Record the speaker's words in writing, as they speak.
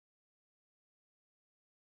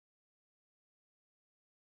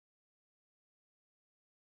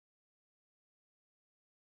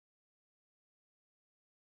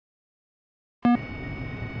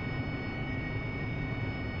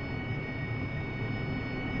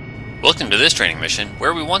Welcome to this training mission,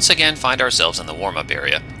 where we once again find ourselves in the warm-up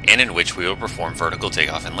area, and in which we will perform vertical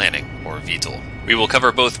takeoff and landing, or VTOL. We will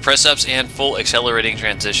cover both press-ups and full accelerating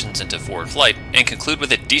transitions into forward flight, and conclude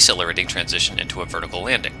with a decelerating transition into a vertical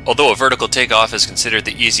landing. Although a vertical takeoff is considered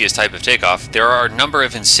the easiest type of takeoff, there are a number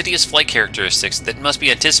of insidious flight characteristics that must be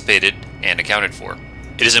anticipated and accounted for.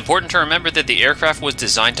 It is important to remember that the aircraft was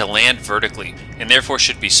designed to land vertically, and therefore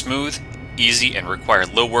should be smooth, easy, and require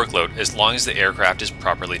low workload as long as the aircraft is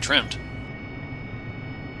properly trimmed.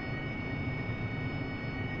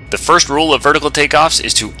 The first rule of vertical takeoffs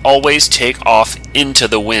is to always take off into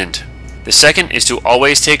the wind. The second is to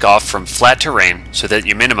always take off from flat terrain so that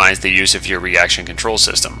you minimize the use of your reaction control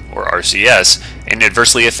system, or RCS, and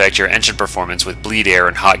adversely affect your engine performance with bleed air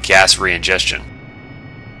and hot gas reingestion.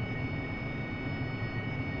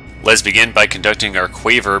 Let's begin by conducting our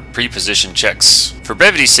quaver pre-position checks. For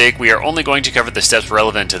brevity's sake, we are only going to cover the steps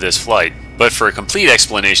relevant to this flight, but for a complete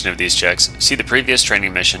explanation of these checks, see the previous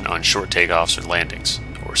training mission on short takeoffs or landings,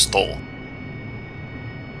 or STOL.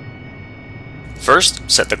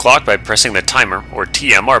 First, set the clock by pressing the timer, or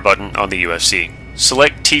TMR button on the UFC.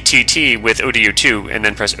 Select TTT with ODU2 and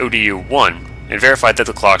then press ODU1 and verify that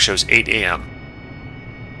the clock shows 8 AM.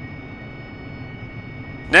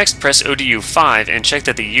 Next, press ODU5 and check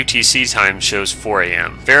that the UTC time shows 4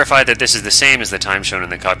 AM. Verify that this is the same as the time shown in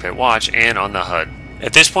the cockpit watch and on the HUD.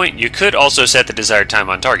 At this point, you could also set the desired time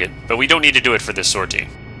on target, but we don't need to do it for this sortie.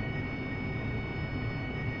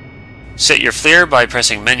 Set your FLIR by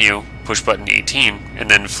pressing Menu, push button 18, and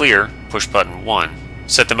then FLIR, push button 1.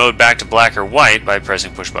 Set the mode back to black or white by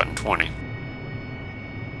pressing push button 20.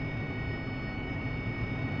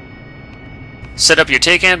 Set up your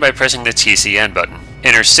TACAN by pressing the TCN button.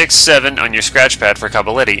 Enter 6-7 on your scratch pad for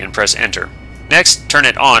Cabaletti and press Enter. Next, turn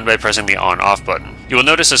it on by pressing the On-Off button. You will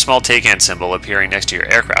notice a small TACAN symbol appearing next to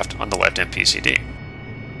your aircraft on the left MPCD.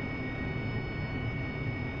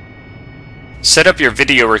 Set up your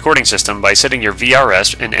video recording system by setting your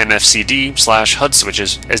VRS and MFCD/HUD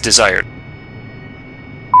switches as desired.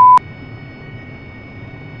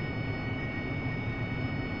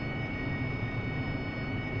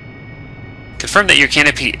 Confirm that your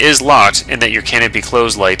canopy is locked and that your canopy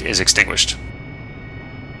close light is extinguished.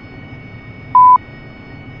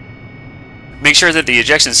 Make sure that the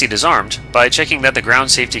ejection seat is armed by checking that the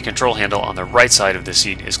ground safety control handle on the right side of the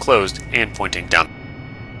seat is closed and pointing down.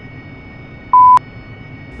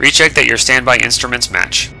 Recheck that your standby instruments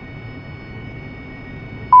match.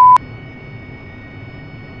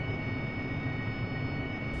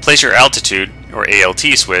 Place your altitude, or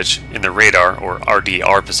ALT switch, in the radar, or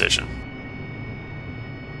RDR position.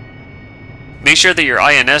 Make sure that your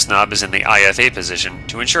INS knob is in the IFA position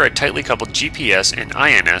to ensure a tightly coupled GPS and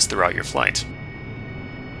INS throughout your flight.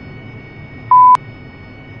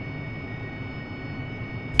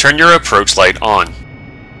 Turn your approach light on.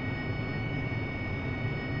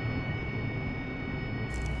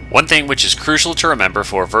 One thing which is crucial to remember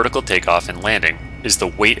for vertical takeoff and landing is the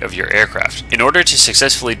weight of your aircraft. In order to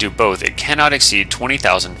successfully do both, it cannot exceed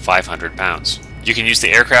 20,500 pounds. You can use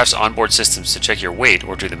the aircraft's onboard systems to check your weight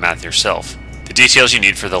or do the math yourself. The details you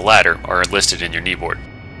need for the latter are listed in your kneeboard.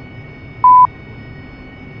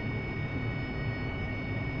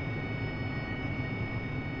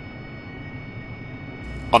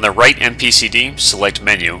 On the right MPCD, select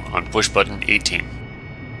Menu on push button 18.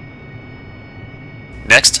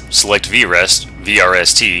 Next, select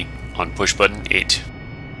VRST on push button 8.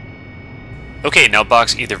 OK, now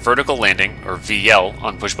box either vertical landing, or VL,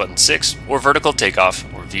 on push button 6, or vertical takeoff,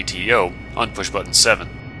 or VTO, on push button 7.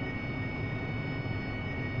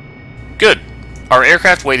 Good! Our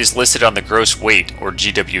aircraft weight is listed on the gross weight, or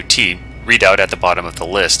GWT, readout at the bottom of the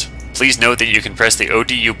list. Please note that you can press the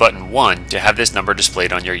ODU button 1 to have this number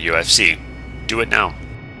displayed on your UFC. Do it now.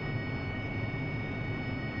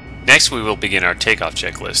 Next, we will begin our takeoff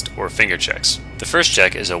checklist, or finger checks. The first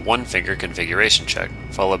check is a 1-finger configuration check,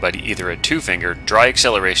 followed by either a 2-finger dry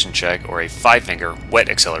acceleration check or a 5-finger wet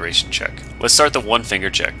acceleration check. Let's start the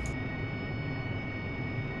 1-finger check.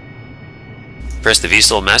 Press the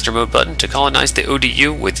VSTOL Master Mode button to colonize the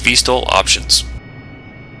ODU with VSTOL options.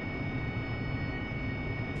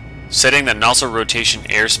 Setting the nozzle rotation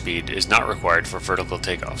airspeed is not required for vertical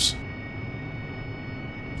takeoffs.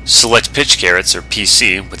 Select pitch carrots, or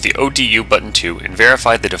PC, with the ODU button 2 and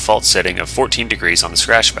verify the default setting of 14 degrees on the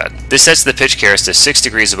scratch pad. This sets the pitch carrots to 6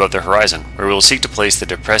 degrees above the horizon, where we will seek to place the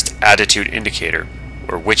depressed attitude indicator,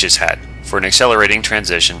 or witch's hat, for an accelerating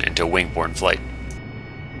transition into wing-borne flight.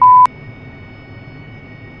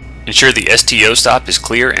 Ensure the STO stop is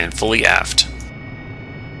clear and fully aft.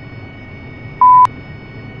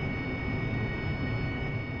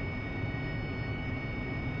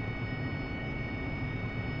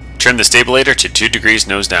 Trim the stabilator to 2 degrees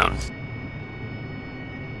nose down.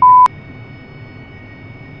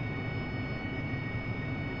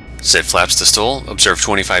 Set flaps to stall, observe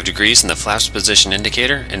 25 degrees in the flaps position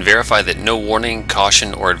indicator, and verify that no warning,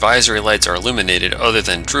 caution, or advisory lights are illuminated other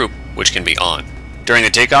than droop, which can be on. During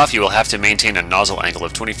the takeoff, you will have to maintain a nozzle angle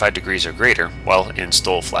of 25 degrees or greater while in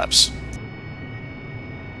stall flaps.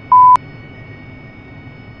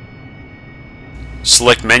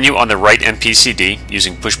 Select Menu on the right MPCD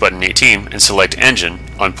using push button 18 and select Engine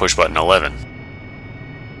on push button 11.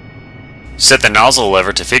 Set the nozzle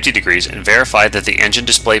lever to 50 degrees and verify that the engine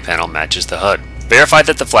display panel matches the HUD. Verify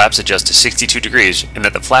that the flaps adjust to 62 degrees and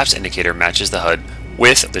that the flaps indicator matches the HUD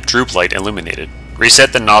with the droop light illuminated.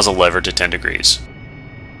 Reset the nozzle lever to 10 degrees.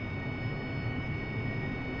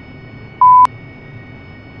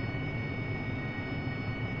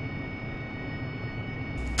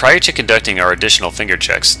 Prior to conducting our additional finger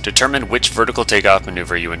checks, determine which vertical takeoff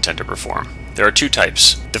maneuver you intend to perform. There are 2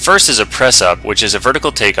 types. The first is a press-up, which is a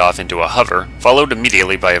vertical takeoff into a hover, followed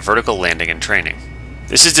immediately by a vertical landing in training.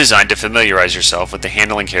 This is designed to familiarize yourself with the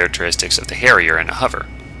handling characteristics of the Harrier in a hover.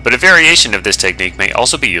 But a variation of this technique may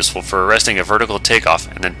also be useful for arresting a vertical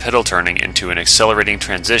takeoff and then pedal turning into an accelerating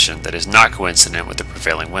transition that is not coincident with the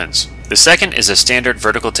prevailing winds. The second is a standard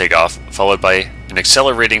vertical takeoff, followed by an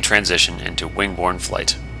accelerating transition into wing-borne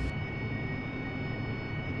flight.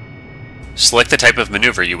 Select the type of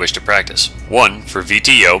maneuver you wish to practice. 1 for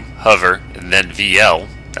VTO, hover, and then VL,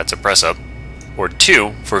 that's a press-up, or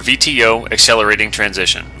 2 for VTO accelerating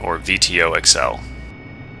transition, or VTO Excel.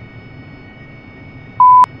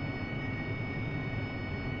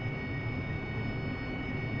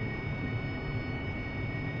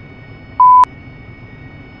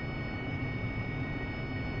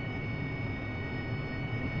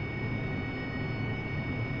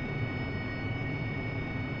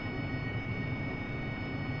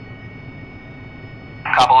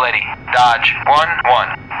 Caballetti, Dodge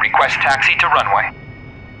 1-1. Request taxi to runway.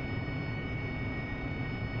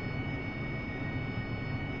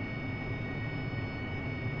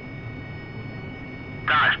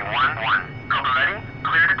 Dodge 1-1. Caballetti,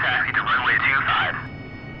 clear to taxi to runway 25.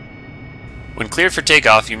 When cleared for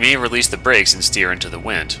takeoff, you may release the brakes and steer into the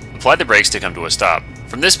wind. Apply the brakes to come to a stop.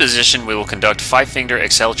 From this position, we will conduct 5-finger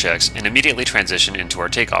Excel checks and immediately transition into our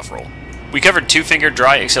takeoff roll. We covered 2-finger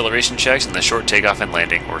dry acceleration checks in the short takeoff and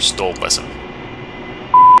landing, or STOL lesson.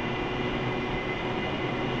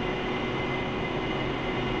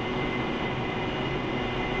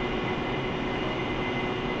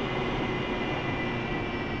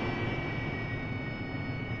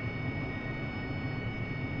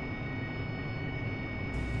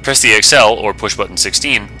 Press the Excel, or push button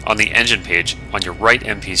 16, on the engine page on your right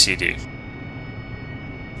MPCD.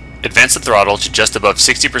 Advance the throttle to just above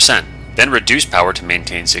 60%. Then reduce power to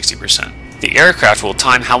maintain 60%. The aircraft will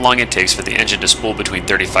time how long it takes for the engine to spool between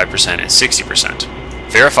 35% and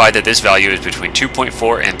 60%. Verify that this value is between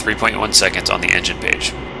 2.4 and 3.1 seconds on the engine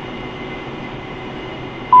page.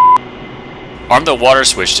 Arm the water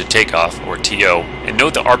switch to takeoff, or TO, and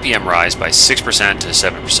note the RPM rise by 6% to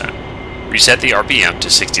 7%. Reset the RPM to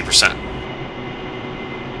 60%.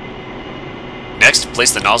 Next,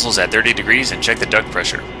 place the nozzles at 30 degrees and check the duct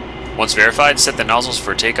pressure. Once verified, set the nozzles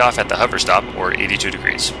for takeoff at the hover stop, or 82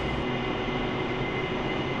 degrees.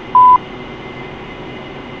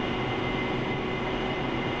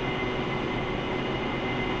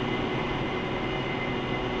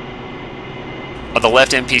 On the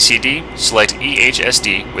left MPCD, select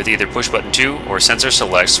EHSD with either push button 2 or sensor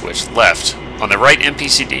select switch left. On the right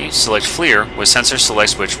MPCD, select FLIR with sensor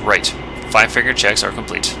select switch right. 5-finger checks are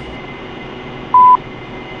complete.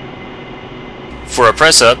 For a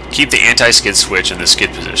press-up, keep the anti-skid switch in the skid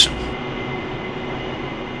position.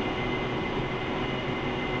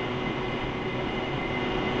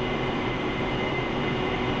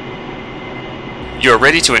 You are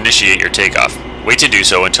ready to initiate your takeoff. Wait to do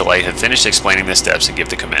so until I have finished explaining the steps and give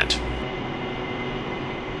the command.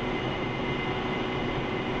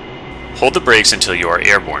 Hold the brakes until you are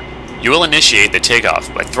airborne. You will initiate the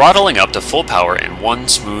takeoff by throttling up to full power in one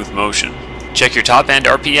smooth motion. Check your top end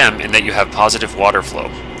RPM and that you have positive water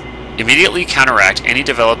flow. Immediately counteract any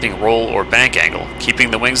developing roll or bank angle,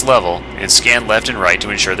 keeping the wings level, and scan left and right to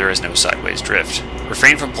ensure there is no sideways drift.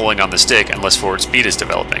 Refrain from pulling on the stick unless forward speed is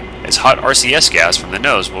developing, as hot RCS gas from the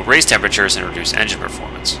nose will raise temperatures and reduce engine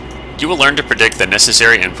performance. You will learn to predict the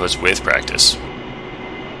necessary inputs with practice.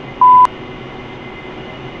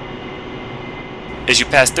 As you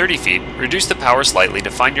pass 30 feet, reduce the power slightly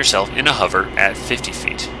to find yourself in a hover at 50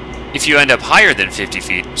 feet. If you end up higher than 50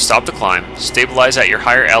 feet, stop the climb, stabilize at your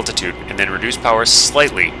higher altitude, and then reduce power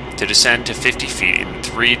slightly to descend to 50 feet in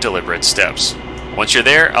 3 deliberate steps. Once you're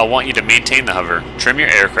there, I'll want you to maintain the hover, trim your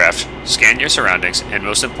aircraft, scan your surroundings, and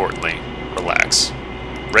most importantly, relax.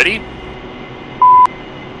 Ready?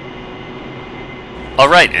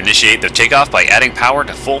 Alright, initiate the takeoff by adding power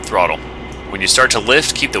to full throttle. When you start to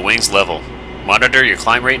lift, keep the wings level. Monitor your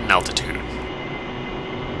climb rate and altitude.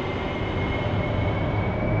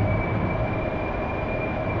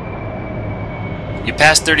 You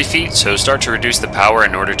passed 30 feet, so start to reduce the power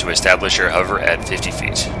in order to establish your hover at 50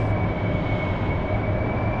 feet.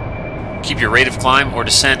 Keep your rate of climb or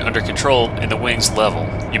descent under control and the wings level.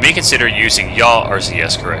 You may consider using yaw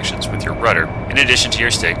RCS corrections with your rudder, in addition to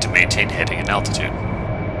your stick, to maintain heading and altitude.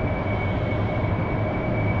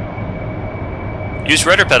 Use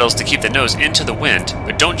rudder pedals to keep the nose into the wind,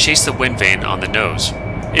 but don't chase the wind vane on the nose.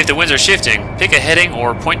 If the winds are shifting, pick a heading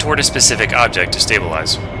or point toward a specific object to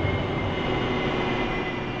stabilize.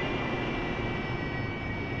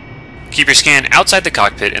 Keep your scan outside the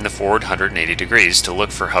cockpit in the forward 180 degrees to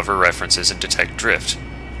look for hover references and detect drift.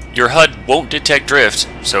 Your HUD won't detect drift,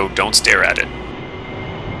 so don't stare at it.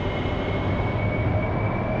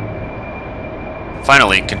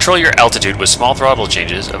 Finally, control your altitude with small throttle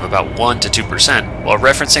changes of about 1 to 2% while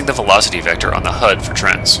referencing the velocity vector on the HUD for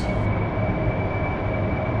trends.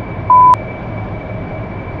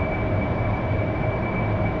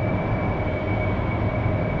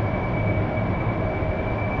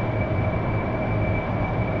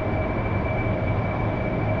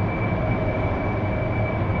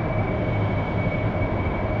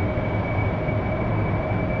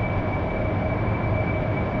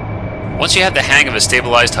 Once you have the hang of a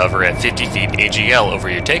stabilized hover at 50 feet AGL over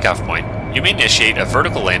your takeoff point, you may initiate a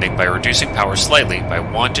vertical landing by reducing power slightly by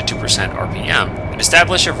 1 to 2% RPM and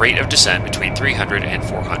establish a rate of descent between 300 and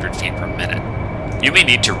 400 feet per minute. You may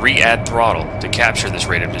need to re-add throttle to capture this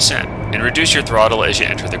rate of descent, and reduce your throttle as you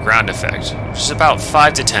enter the ground effect, which is about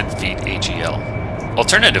 5 to 10 feet AGL.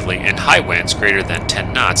 Alternatively, in high winds greater than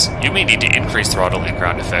 10 knots, you may need to increase throttle in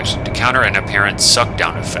ground effect to counter an apparent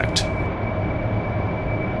suck-down effect.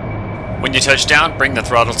 When you touch down, bring the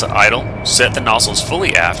throttle to idle, set the nozzles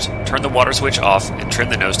fully aft, turn the water switch off, and trim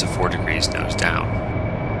the nose to 4 degrees nose down.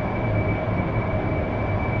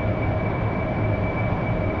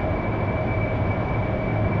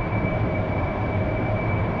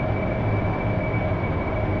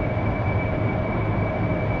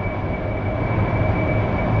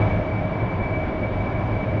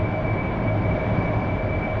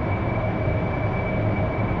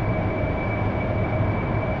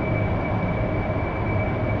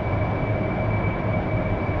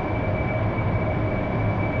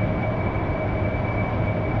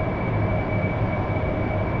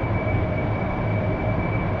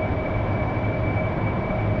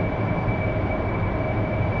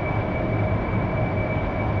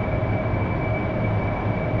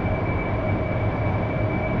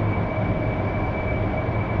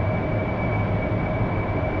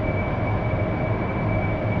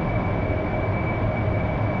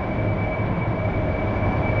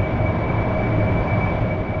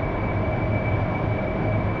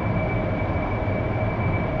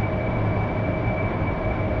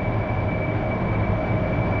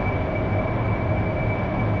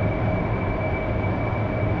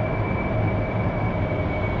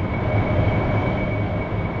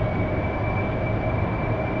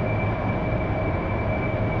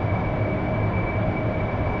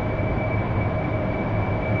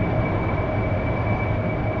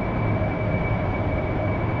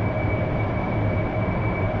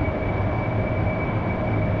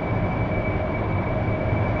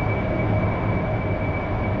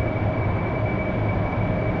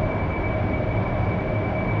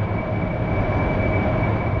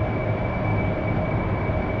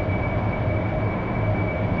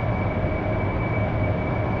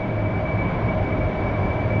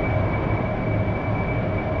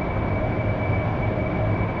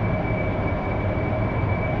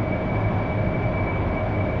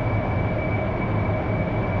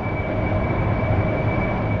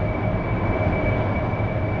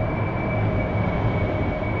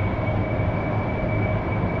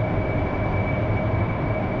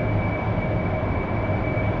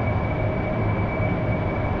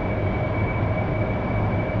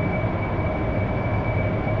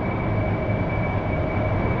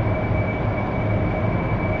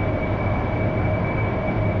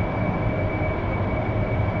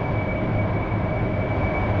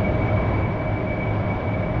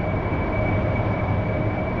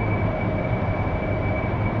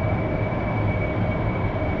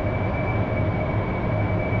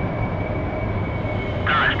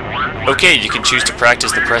 Okay, you can choose to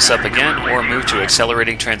practice the press up again or move to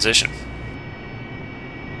accelerating transition.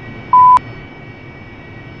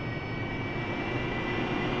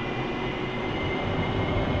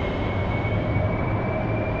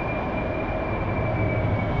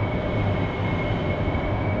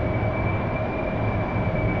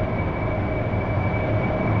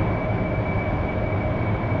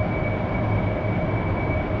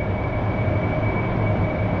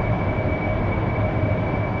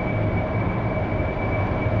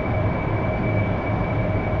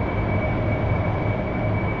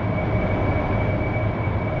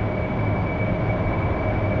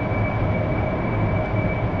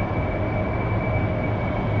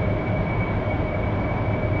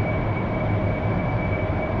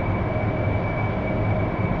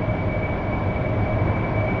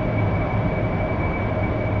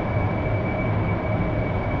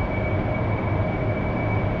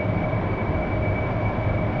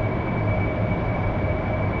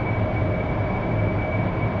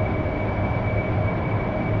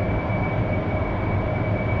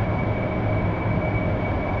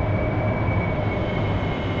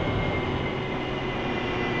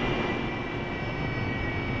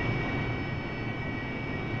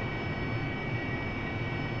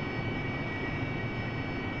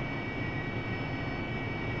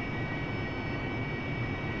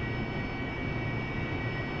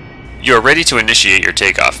 You are ready to initiate your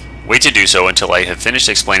takeoff. Wait to do so until I have finished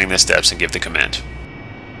explaining the steps and give the command.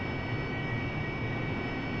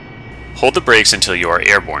 Hold the brakes until you are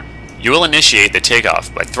airborne. You will initiate the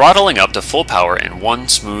takeoff by throttling up to full power in one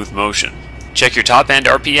smooth motion. Check your top end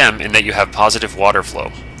RPM and that you have positive water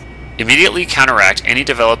flow. Immediately counteract any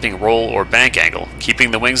developing roll or bank angle, keeping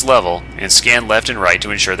the wings level, and scan left and right to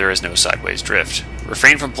ensure there is no sideways drift.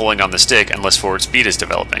 Refrain from pulling on the stick unless forward speed is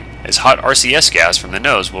developing, as hot RCS gas from the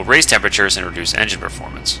nose will raise temperatures and reduce engine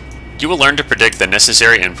performance. You will learn to predict the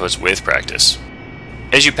necessary inputs with practice.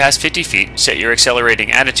 As you pass 50 feet, set your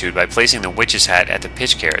accelerating attitude by placing the witch's hat at the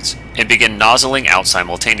pitch carrots, and begin nozzling out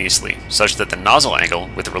simultaneously, such that the nozzle angle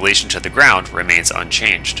with relation to the ground remains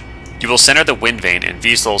unchanged. You will center the wind vane and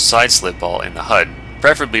VSTOL side slip ball in the HUD,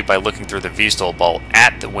 preferably by looking through the VSTOL ball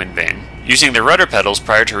at the wind vane, using the rudder pedals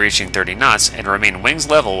prior to reaching 30 knots, and remain wings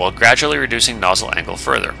level while gradually reducing nozzle angle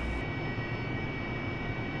further.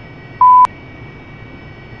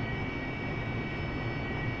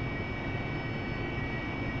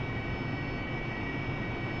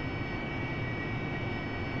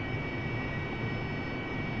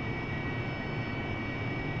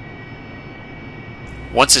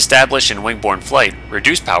 Once established in wingborne flight,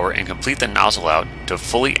 reduce power and complete the nozzle out to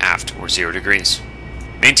fully aft or 0 degrees.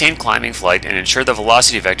 Maintain climbing flight and ensure the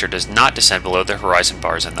velocity vector does not descend below the horizon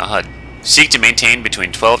bars in the HUD. Seek to maintain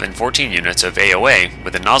between 12 and 14 units of AOA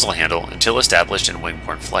with the nozzle handle until established in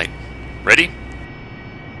wingborne flight. Ready?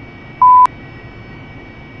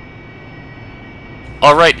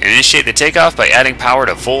 Alright, initiate the takeoff by adding power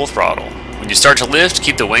to full throttle. When you start to lift,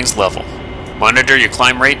 keep the wings level. Monitor your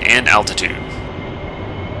climb rate and altitude.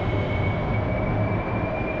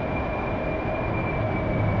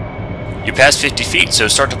 You pass 50 feet, so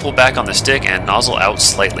start to pull back on the stick and nozzle out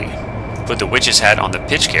slightly. Put the witch's hat on the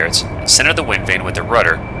pitch carrots and center the wind vane with the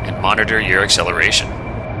rudder and monitor your acceleration.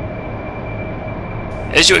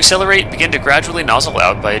 As you accelerate, begin to gradually nozzle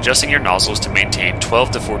out by adjusting your nozzles to maintain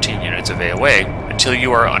 12 to 14 units of AOA until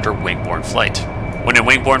you are under wingborne flight. When in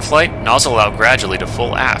wingborne flight, nozzle out gradually to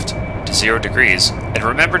full aft to 0 degrees, and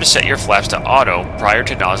remember to set your flaps to auto prior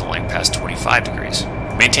to nozzling past 25 degrees.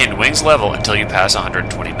 Maintain wings level until you pass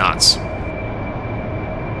 120 knots.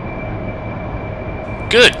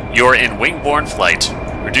 Good! You're in wingborne flight.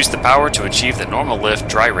 Reduce the power to achieve the normal lift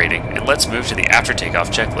dry rating, and let's move to the after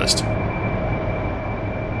takeoff checklist.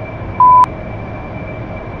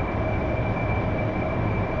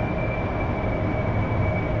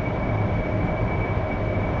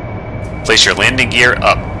 Place your landing gear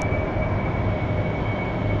up.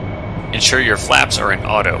 Ensure your flaps are in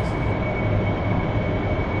auto.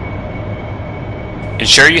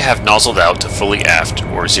 Ensure you have nozzled out to fully aft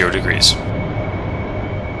or 0 degrees.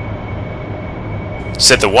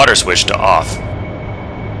 Set the water switch to off.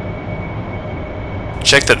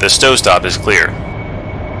 Check that the stow stop is clear.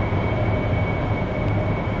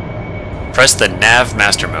 Press the nav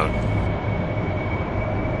master mode.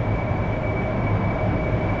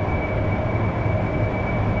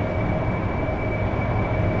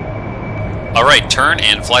 Alright, turn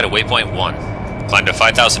and fly to waypoint 1. Climb to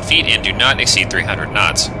 5,000 feet and do not exceed 300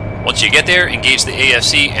 knots. Once you get there, engage the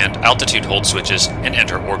AFC and altitude hold switches and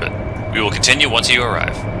enter orbit. We will continue once you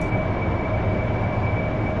arrive.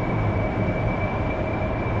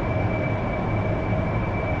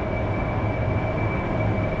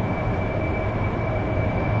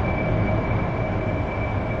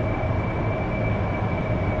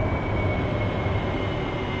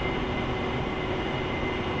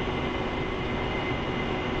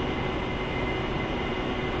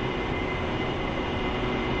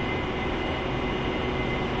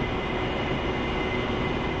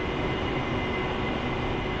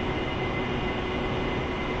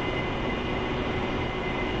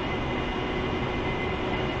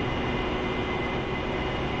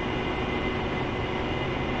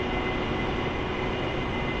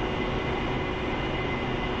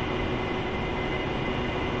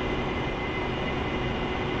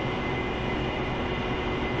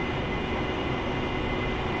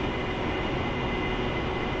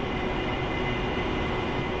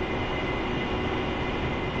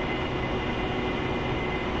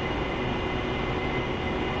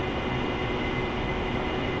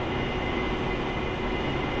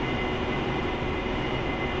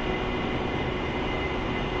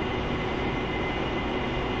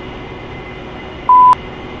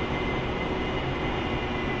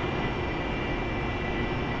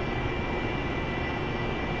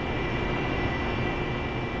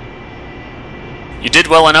 You did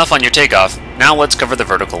well enough on your takeoff. Now let's cover the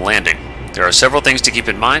vertical landing. There are several things to keep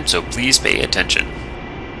in mind, so please pay attention.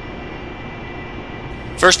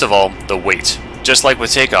 First of all, the weight. Just like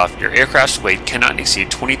with takeoff, your aircraft's weight cannot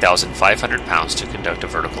exceed 20,500 pounds to conduct a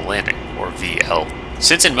vertical landing, or VL.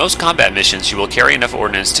 Since in most combat missions you will carry enough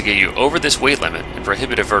ordnance to get you over this weight limit and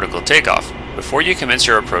prohibit a vertical takeoff, before you commence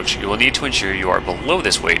your approach you will need to ensure you are below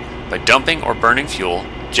this weight by dumping or burning fuel,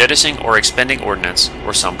 jettisoning or expending ordnance,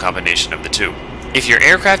 or some combination of the two. If your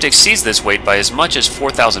aircraft exceeds this weight by as much as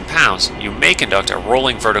 4,000 pounds, you may conduct a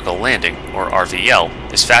rolling vertical landing, or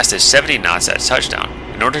RVL, as fast as 70 knots at touchdown,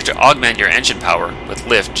 in order to augment your engine power with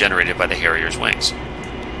lift generated by the Harrier's wings.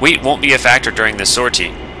 Weight won't be a factor during this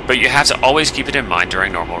sortie, but you have to always keep it in mind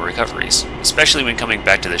during normal recoveries, especially when coming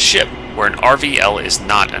back to the ship, where an RVL is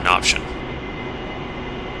not an option.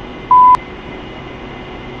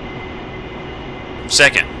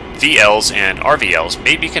 Second, VLs and RVLs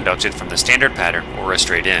may be conducted from the standard pattern or a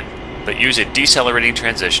straight in, but use a decelerating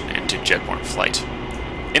transition into jetborne flight.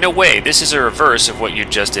 In a way, this is a reverse of what you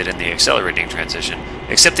just did in the accelerating transition,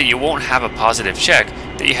 except that you won't have a positive check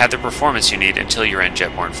that you have the performance you need until you're in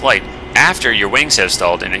jetborne flight, after your wings have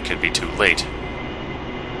stalled and it could be too late.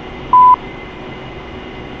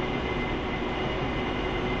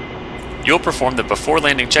 You'll perform the before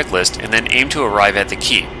landing checklist and then aim to arrive at the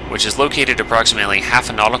key, which is located approximately half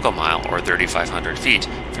a nautical mile or 3,500 feet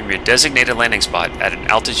from your designated landing spot at an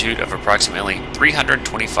altitude of approximately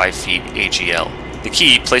 325 feet AGL. The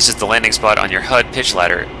key places the landing spot on your HUD pitch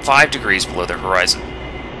ladder 5 degrees below the horizon.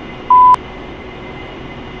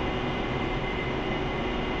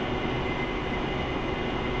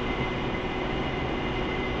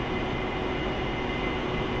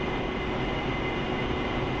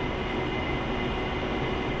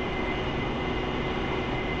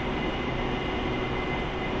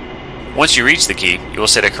 Once you reach the key, you will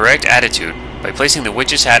set a correct attitude by placing the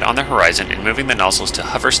witch's hat on the horizon and moving the nozzles to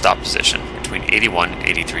hover stop position between 81 and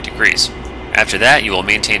 83 degrees. After that, you will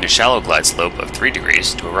maintain a shallow glide slope of 3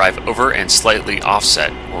 degrees to arrive over and slightly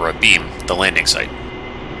offset, or abeam, the landing site.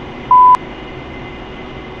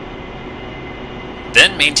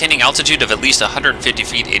 Then, maintaining altitude of at least 150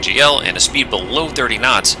 feet AGL and a speed below 30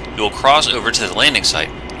 knots, you will cross over to the landing site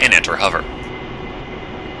and enter hover.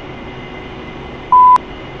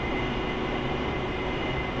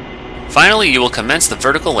 Finally, you will commence the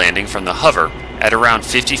vertical landing from the hover at around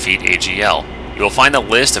 50 feet AGL. You will find the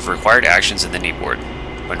list of required actions in the kneeboard.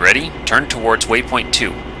 When ready, turn towards waypoint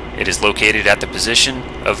 2. It is located at the position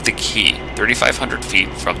of the key, 3,500 feet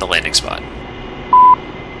from the landing spot.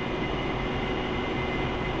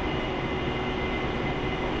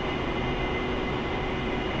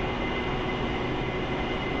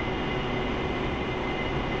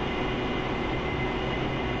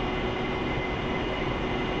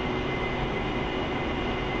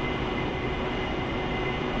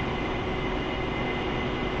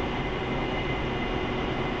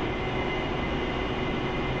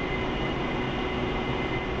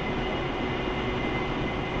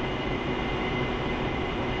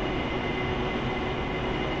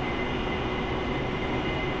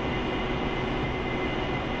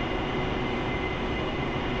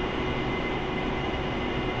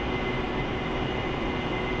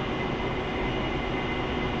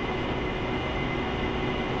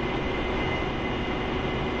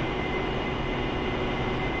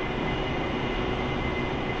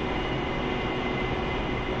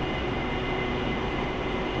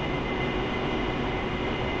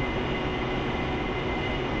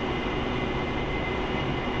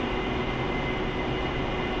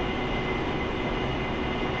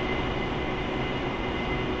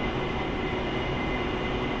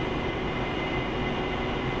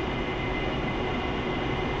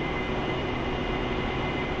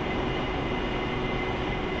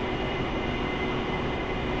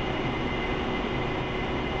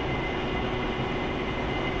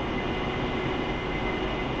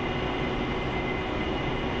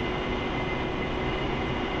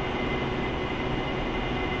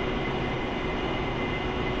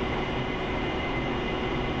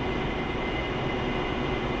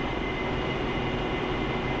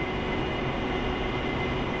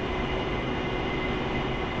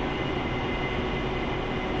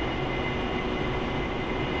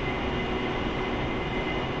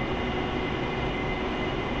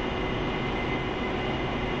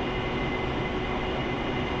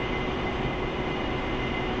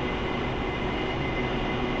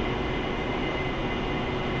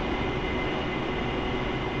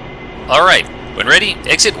 Alright, when ready,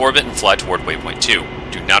 exit orbit and fly toward waypoint 2.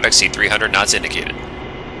 Do not exceed 300 knots indicated.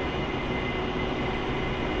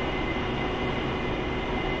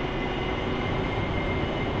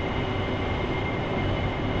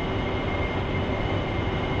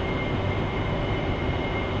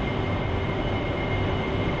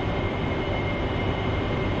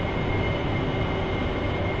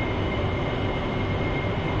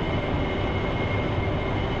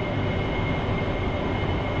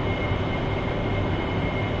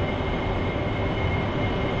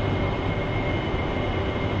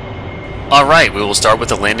 Alright, we will start with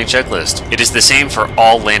the landing checklist. It is the same for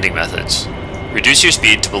all landing methods. Reduce your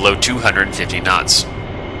speed to below 250 knots.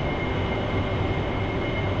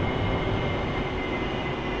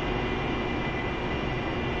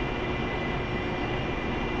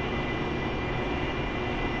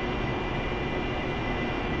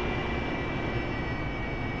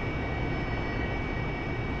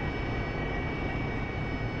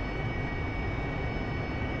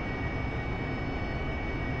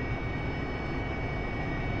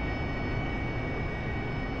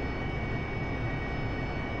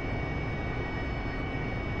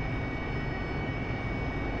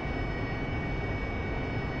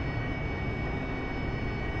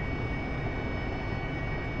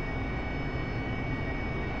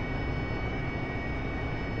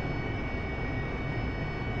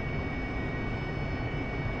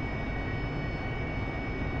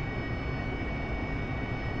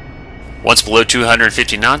 Once below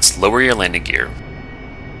 250 knots, lower your landing gear.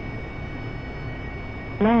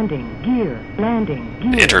 Landing gear.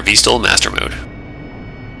 Enter VTOL Master Mode.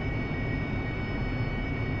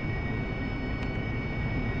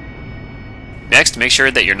 Next, make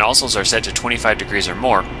sure that your nozzles are set to 25 degrees or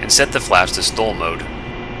more, and set the flaps to STOL mode.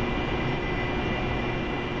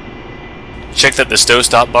 Check that the stow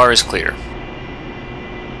stop bar is clear.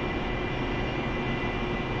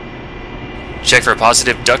 Check for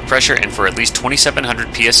positive duct pressure and for at least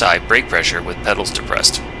 2700 psi brake pressure with pedals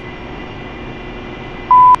depressed.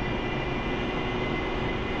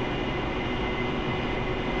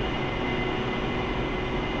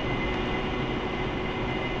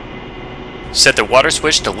 Set the water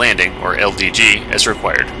switch to landing, or LDG, as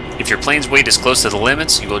required. If your plane's weight is close to the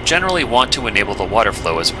limits, you will generally want to enable the water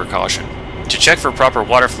flow as a precaution. To check for proper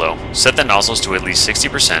water flow, set the nozzles to at least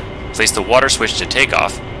 60%, place the water switch to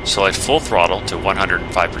takeoff, select full throttle to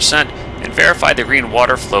 105%, and verify the green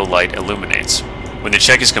water flow light illuminates. When the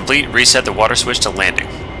check is complete, reset the water switch to landing.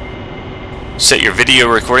 Set your video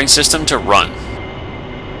recording system to run.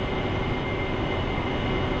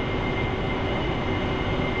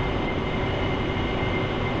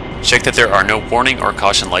 Check that there are no warning or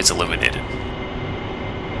caution lights illuminated.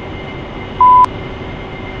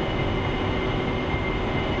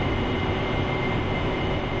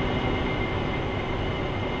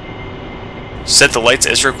 Set the lights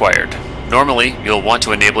as required. Normally, you'll want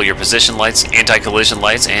to enable your position lights, anti-collision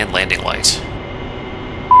lights, and landing lights.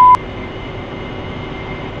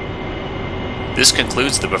 This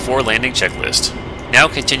concludes the before landing checklist. Now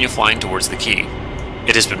continue flying towards the key.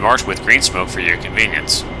 It has been marked with green smoke for your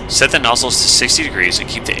convenience. Set the nozzles to 60 degrees and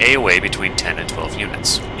keep the AOA between 10 and 12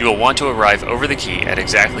 units. You will want to arrive over the key at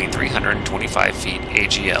exactly 325 feet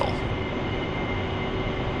AGL.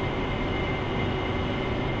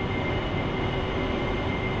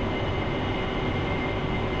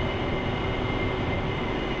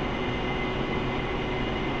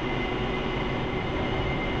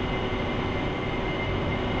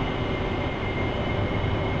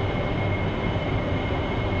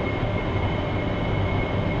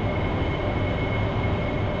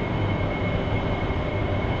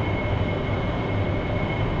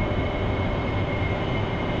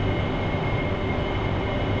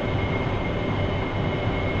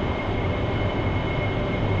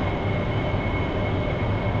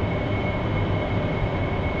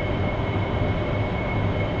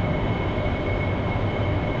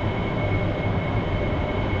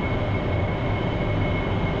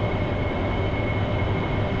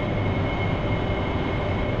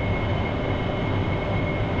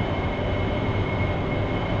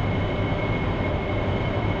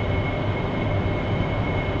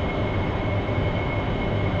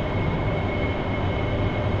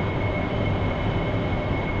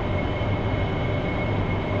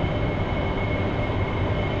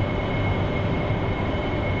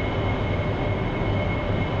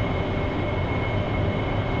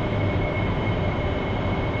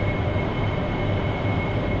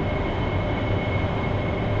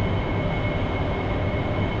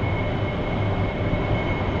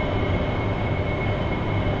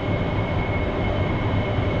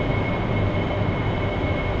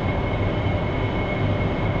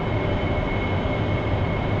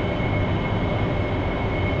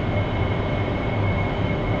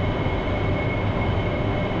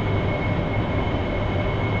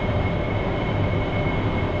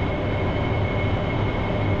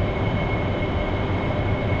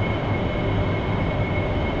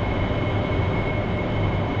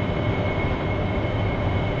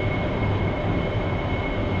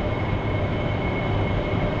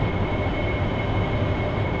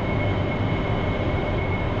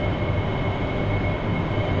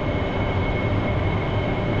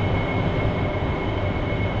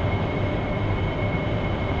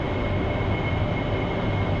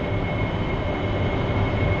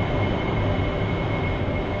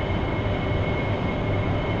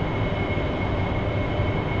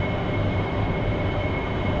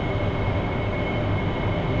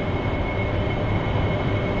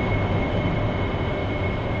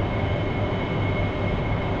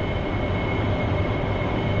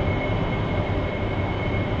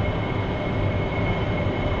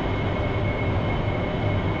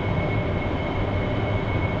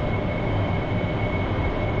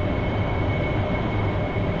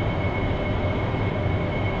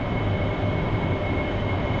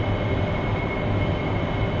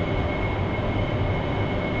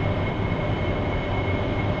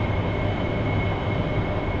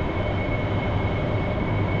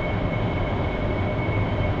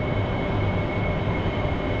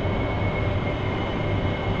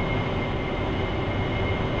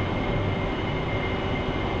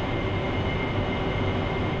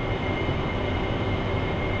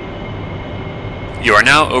 You are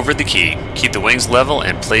now over the key. Keep the wings level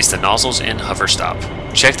and place the nozzles in hover stop.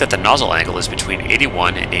 Check that the nozzle angle is between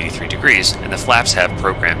 81 and 83 degrees and the flaps have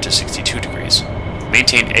programmed to 62 degrees.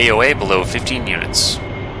 Maintain AOA below 15 units.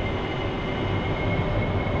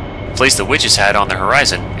 Place the widget's hat on the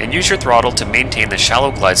horizon and use your throttle to maintain the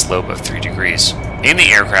shallow glide slope of 3 degrees. Aim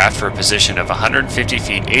the aircraft for a position of 150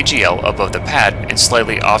 feet AGL above the pad and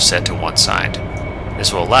slightly offset to one side.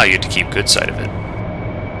 This will allow you to keep good sight of it.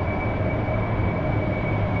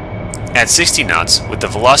 At 60 knots, with the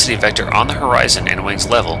velocity vector on the horizon and wings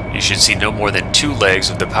level, you should see no more than 2 legs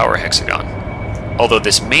of the power hexagon. Although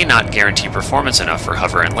this may not guarantee performance enough for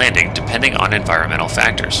hover and landing depending on environmental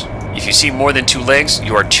factors. If you see more than 2 legs,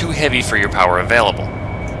 you are too heavy for your power available.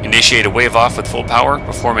 Initiate a wave off with full power,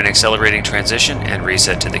 perform an accelerating transition, and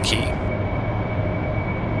reset to the key.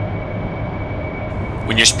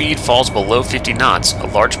 When your speed falls below 50 knots, a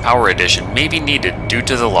large power addition may be needed due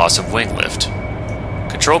to the loss of wing lift.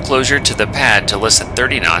 Control closure to the pad to less than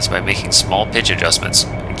 30 knots by making small pitch adjustments,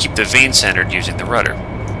 and keep the vane centered using the rudder.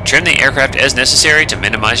 Trim the aircraft as necessary to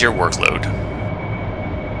minimize your workload.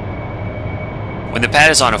 When the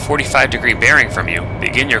pad is on a 45-degree bearing from you,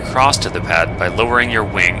 begin your cross to the pad by lowering your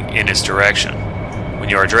wing in its direction. When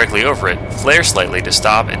you are directly over it, flare slightly to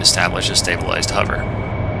stop and establish a stabilized hover.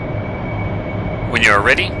 When you are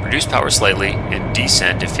ready, reduce power slightly and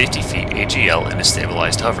descend to 50 feet AGL in a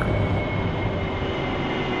stabilized hover.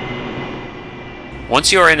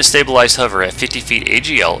 Once you are in a stabilized hover at 50 feet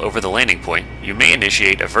AGL over the landing point, you may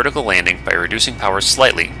initiate a vertical landing by reducing power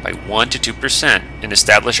slightly by 1 to 2% and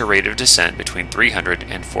establish a rate of descent between 300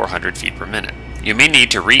 and 400 feet per minute. You may need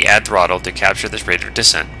to re-add throttle to capture this rate of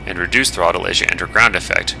descent and reduce throttle as you enter ground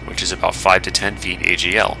effect, which is about 5 to 10 feet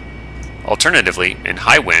AGL. Alternatively, in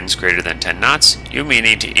high winds greater than 10 knots, you may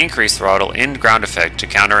need to increase throttle in ground effect to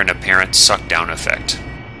counter an apparent suck-down effect.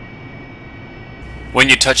 When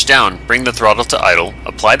you touch down, bring the throttle to idle,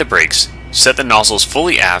 apply the brakes, set the nozzles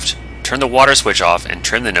fully aft, turn the water switch off, and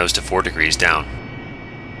trim the nose to 4 degrees down.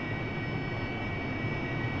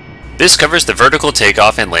 This covers the vertical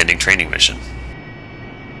takeoff and landing training mission.